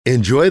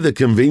Enjoy the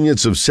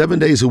convenience of 7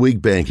 days a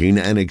week banking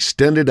and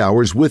extended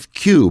hours with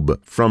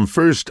Cube from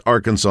First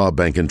Arkansas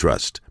Bank and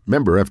Trust.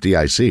 Member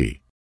FDIC.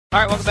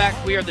 All right, welcome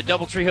back. We are at the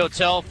Doubletree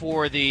Hotel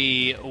for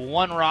the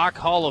One Rock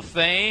Hall of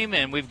Fame,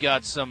 and we've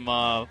got some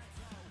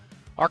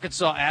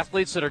Arkansas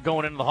athletes that are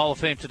going into the Hall of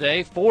Fame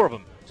today. 4 of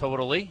them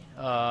totally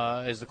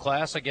is the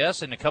class, I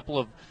guess, and a couple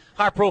of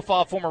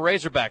high-profile former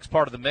Razorbacks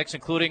part of the mix,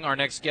 including our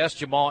next guest,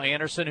 Jamaal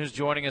Anderson, who's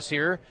joining us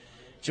here.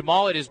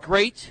 Jamaal, it is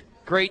great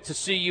to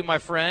see you, my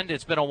friend.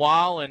 It's been a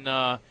while,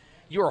 and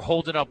you are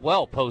holding up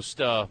well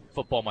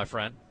post-football, my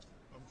friend.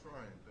 I'm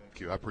trying. Thank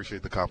you. I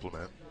appreciate the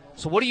compliment.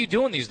 So what are you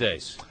doing these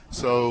days?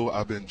 So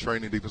I've been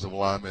training defensive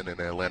linemen in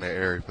the Atlanta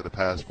area for the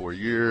past 4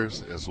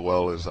 years, as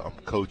well as I'm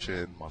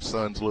coaching my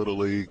son's Little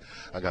League.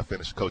 I got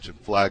finished coaching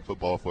flag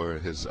football for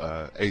his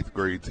 8th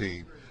grade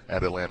team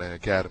at Atlanta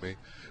Academy.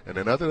 And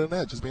then other than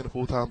that, just being a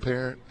full-time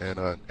parent and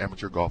an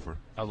amateur golfer.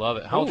 I love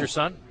it. How old's your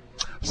son?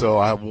 So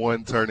I have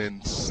one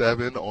turning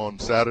 7 on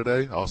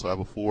Saturday. I also have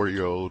a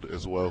 4-year-old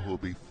as well who will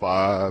be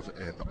 5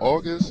 in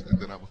August, and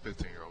then I have a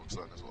 15-year-old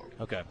son as well.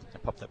 Okay.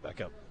 I'll pop that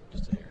back up.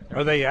 Just a hair.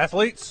 Are they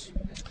athletes?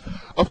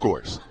 Of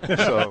course.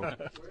 So,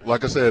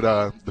 like I said,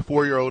 the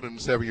 4-year-old and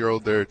the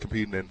 7-year-old, they're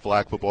competing in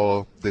flag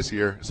football this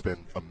year. It's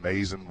been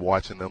amazing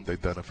watching them.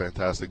 They've done a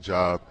fantastic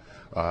job.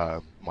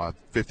 My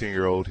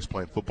 15-year-old, he's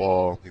playing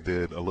football. He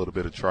did a little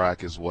bit of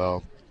track as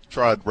well.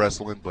 Tried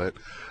wrestling, but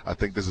I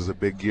think this is a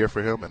big year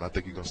for him, and I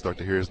think you're going to start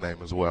to hear his name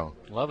as well.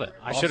 Love it.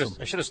 Awesome.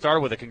 I should have started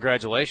with a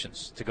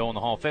congratulations to go in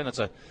the Hall of Fame. It's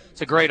a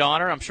great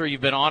honor. I'm sure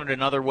you've been honored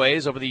in other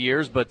ways over the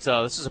years, but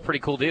this is a pretty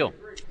cool deal.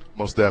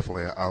 Most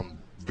definitely. I'm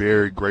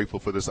very grateful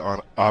for this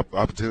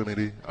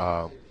opportunity.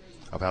 I've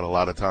had a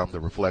lot of time to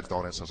reflect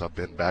on it since I've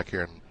been back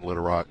here in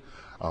Little Rock.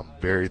 I'm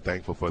very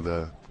thankful for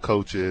the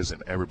coaches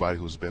and everybody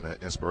who's been an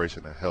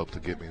inspiration and help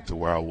to get me to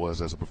where I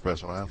was as a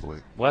professional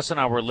athlete. Wes and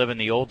I were living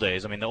the old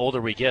days. I mean, the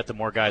older we get, the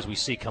more guys we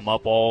see come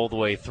up all the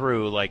way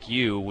through, like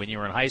you when you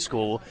were in high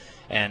school.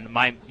 And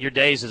your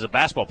days as a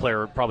basketball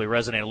player probably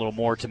resonate a little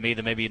more to me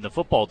than maybe in the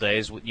football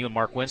days. You and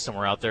Mark Winston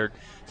were out there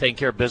taking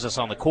care of business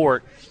on the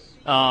court.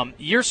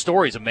 Your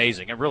story's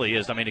amazing. It really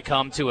is. I mean, to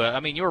come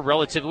to you were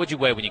relatively, what'd you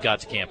weigh when you got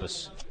to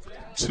campus?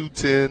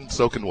 210,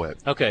 soaking wet.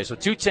 Okay, so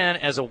 210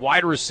 as a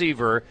wide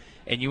receiver,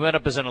 and you end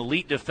up as an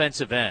elite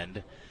defensive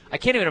end. I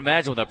can't even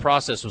imagine what that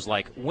process was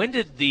like. When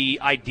did the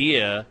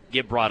idea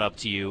get brought up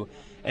to you,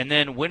 and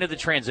then when did the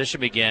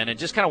transition begin? And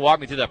just kind of walk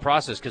me through that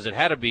process, because it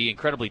had to be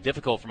incredibly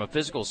difficult from a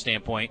physical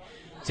standpoint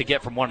to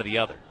get from one to the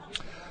other.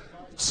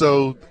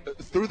 So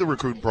through the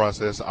recruiting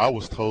process, I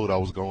was told I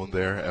was going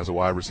there as a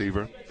wide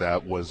receiver.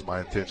 That was my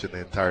intention the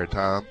entire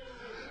time.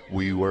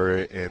 We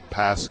were in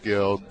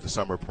Pascal the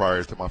summer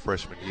prior to my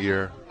freshman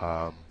year.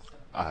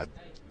 I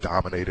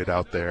dominated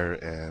out there,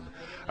 and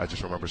I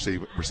just remember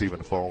receiving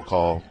a phone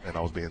call, and I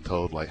was being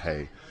told, like,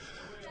 hey,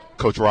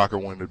 Coach Rocker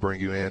wanted to bring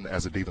you in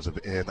as a defensive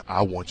end.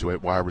 I want you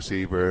at wide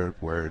receiver.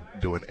 We're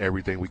doing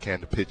everything we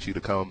can to pitch you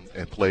to come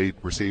and play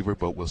receiver,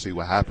 but we'll see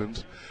what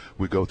happens.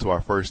 We go to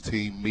our first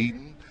team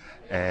meeting,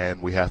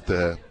 and we have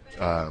to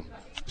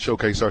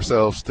showcase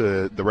ourselves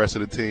to the rest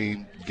of the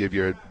team, give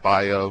your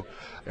bio.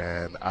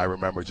 And I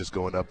remember just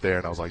going up there,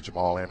 and I was like,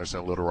 Jamaal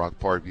Anderson, Little Rock,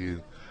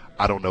 Parkview.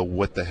 I don't know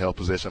what the hell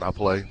position I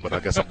play, but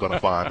I guess I'm going to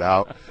find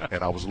out.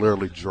 And I was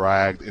literally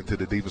dragged into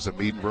the defensive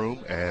meeting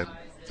room, and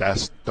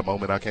that's the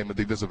moment I came to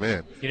defensive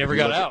end. You never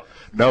got out?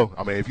 No.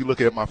 I mean, if you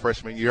look at my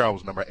freshman year, I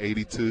was number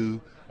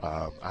 82.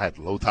 I had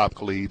low-top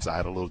cleats. I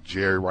had a little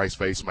Jerry Rice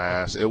face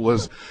mask. It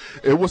was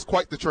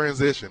quite the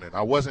transition, and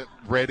I wasn't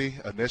ready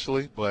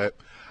initially, but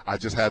I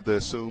just had to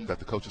assume that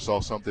the coaches saw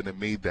something in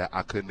me that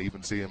I couldn't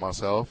even see in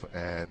myself,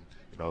 and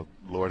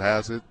Lord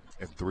has it,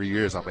 in 3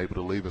 years I'm able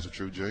to leave as a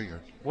true junior.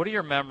 What are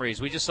your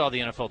memories? We just saw the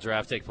NFL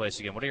draft take place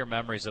again. What are your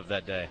memories of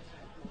that day?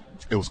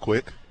 It was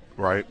quick,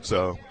 right?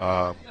 So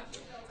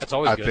that's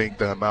always good. I think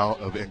the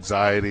amount of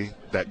anxiety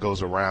that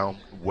goes around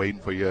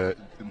waiting for your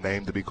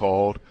name to be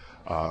called,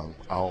 I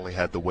only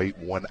had to wait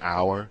 1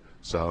 hour,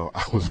 so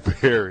I was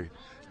very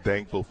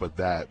thankful for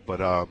that. But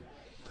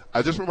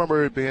I just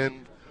remember it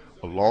being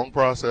a long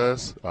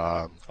process,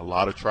 a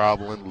lot of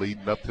traveling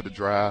leading up to the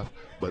draft.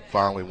 But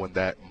finally, when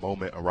that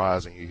moment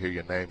arrives and you hear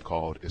your name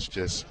called, it's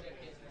just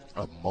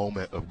a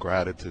moment of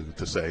gratitude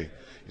to say,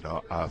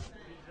 I've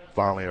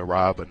finally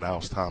arrived, but now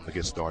it's time to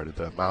get started.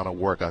 The amount of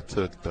work I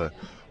took, the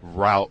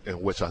route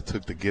in which I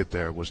took to get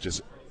there was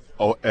just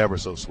ever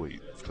so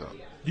sweet. So.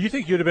 Do you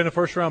think you'd have been a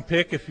first-round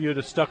pick if you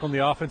had stuck on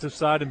the offensive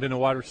side and been a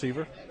wide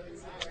receiver?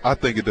 I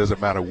think it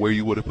doesn't matter where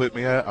you would have put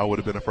me at. I would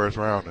have been a first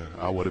rounder.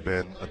 I would have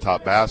been a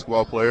top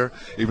basketball player.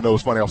 Even though it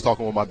was funny, I was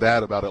talking with my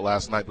dad about it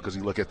last night because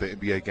you look at the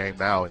NBA game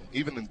now, and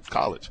even in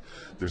college,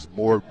 there's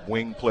more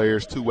wing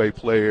players, two-way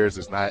players.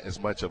 There's not as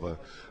much of a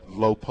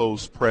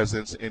low-post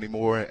presence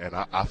anymore, and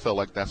I felt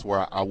like that's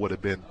where I would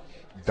have been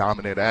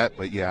dominant at.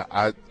 But, yeah,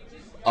 I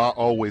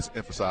always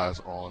emphasize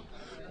on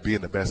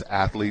being the best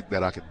athlete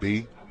that I could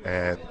be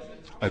and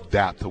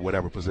adapt to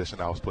whatever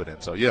position I was put in.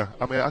 So, yeah,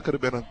 I mean, I could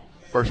have been a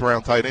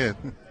first-round tight end.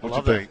 What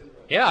you think?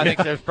 Yeah, I think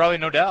there's probably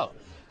no doubt.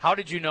 How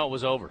did you know it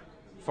was over?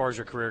 as far as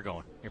your career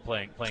going, your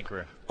playing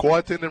career?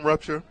 Quad tendon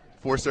rupture,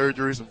 4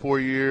 surgeries in 4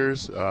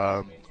 years.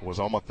 Was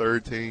on my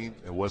 3rd team.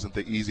 It wasn't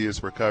the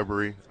easiest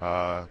recovery.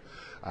 I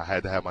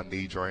had to have my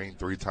knee drained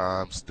 3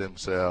 times, stem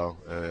cell,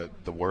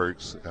 the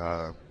works,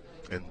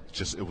 and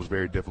just it was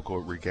very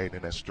difficult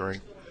regaining that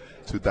strength.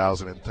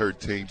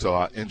 2013, so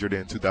I injured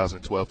in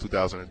 2012,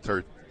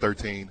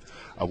 2013.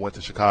 I went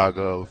to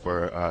Chicago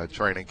for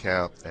training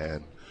camp,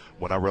 and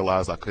when I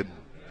realized I couldn't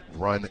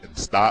run and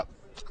stop,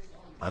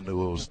 I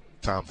knew it was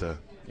time to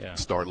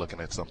start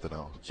looking at something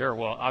else. Sure.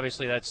 Well,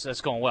 obviously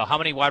that's going well. How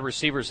many wide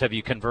receivers have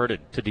you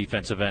converted to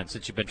defensive ends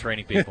since you've been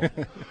training people?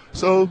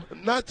 So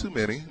not too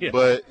many,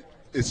 but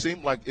it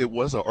seemed like it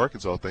was an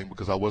Arkansas thing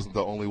because I wasn't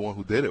the only one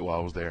who did it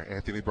while I was there.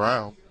 Anthony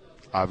Brown,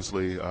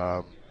 obviously,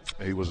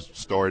 he was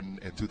starting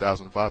in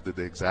 2005, did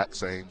the exact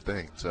same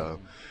thing. So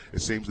it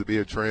seems to be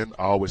a trend.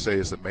 I always say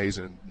it's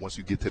amazing once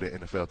you get to the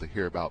NFL to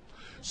hear about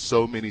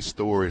so many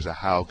stories of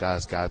how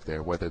guys got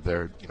there, whether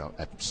they're,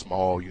 at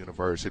small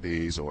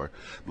universities or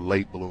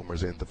late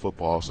bloomers into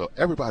football. So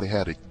everybody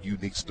had a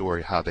unique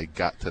story how they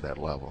got to that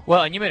level.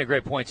 Well, and you made a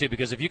great point, too,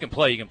 because if you can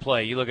play, you can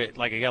play. You look at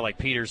like a guy like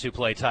Peters who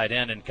played tight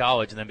end in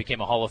college and then became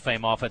a Hall of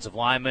Fame offensive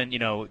lineman.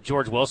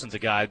 George Wilson's a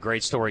guy, a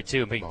great story,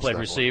 too. He played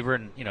receiver,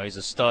 and, he's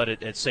a stud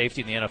at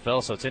safety in the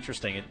NFL, so it's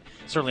interesting. And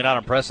certainly not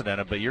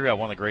unprecedented, but you're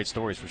one of the great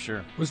stories for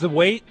sure. Was the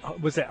weight,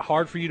 was that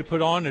hard for you to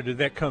put on, or did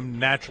that come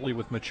naturally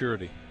with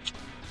maturity?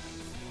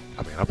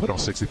 I mean, I put on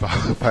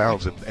 65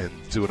 pounds in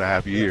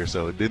 2.5 years,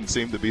 so it didn't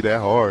seem to be that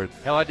hard.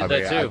 Hell, I did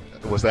that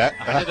too. Was that?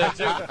 I did that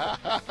too.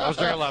 I was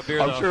drinking a lot of beer,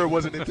 though. I'm sure it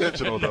wasn't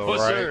intentional, though, no,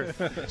 right?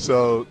 Sir.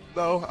 So,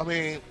 no, I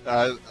mean,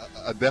 I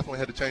definitely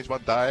had to change my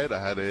diet. I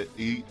had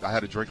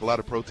to drink a lot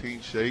of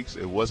protein shakes.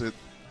 It wasn't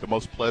the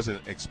most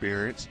pleasant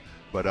experience,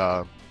 but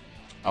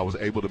I was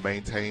able to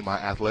maintain my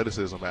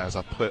athleticism as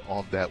I put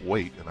on that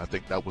weight, and I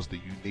think that was the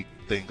unique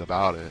thing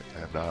about it.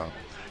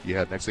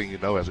 And, next thing you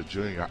know, as a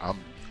junior,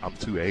 I'm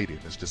 280,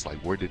 and it's just like,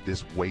 where did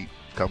this weight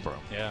come from?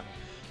 Yeah.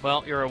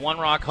 Well, you're a One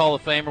Rock Hall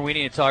of Famer. We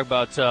need to talk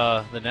about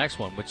the next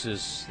one, which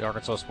is the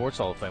Arkansas Sports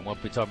Hall of Fame. We'll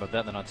be talking about that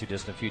in the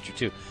not-too-distant future,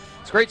 too.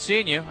 It's great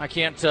seeing you. I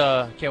can't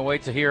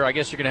wait to hear. I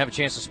guess you're going to have a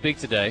chance to speak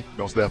today.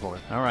 Most definitely.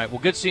 All right. Well,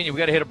 good seeing you. We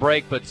got to hit a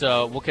break, but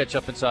we'll catch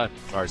up inside.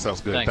 All right,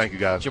 sounds good. Thanks. Thank you,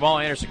 guys.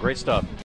 Jamaal Anderson, great stuff.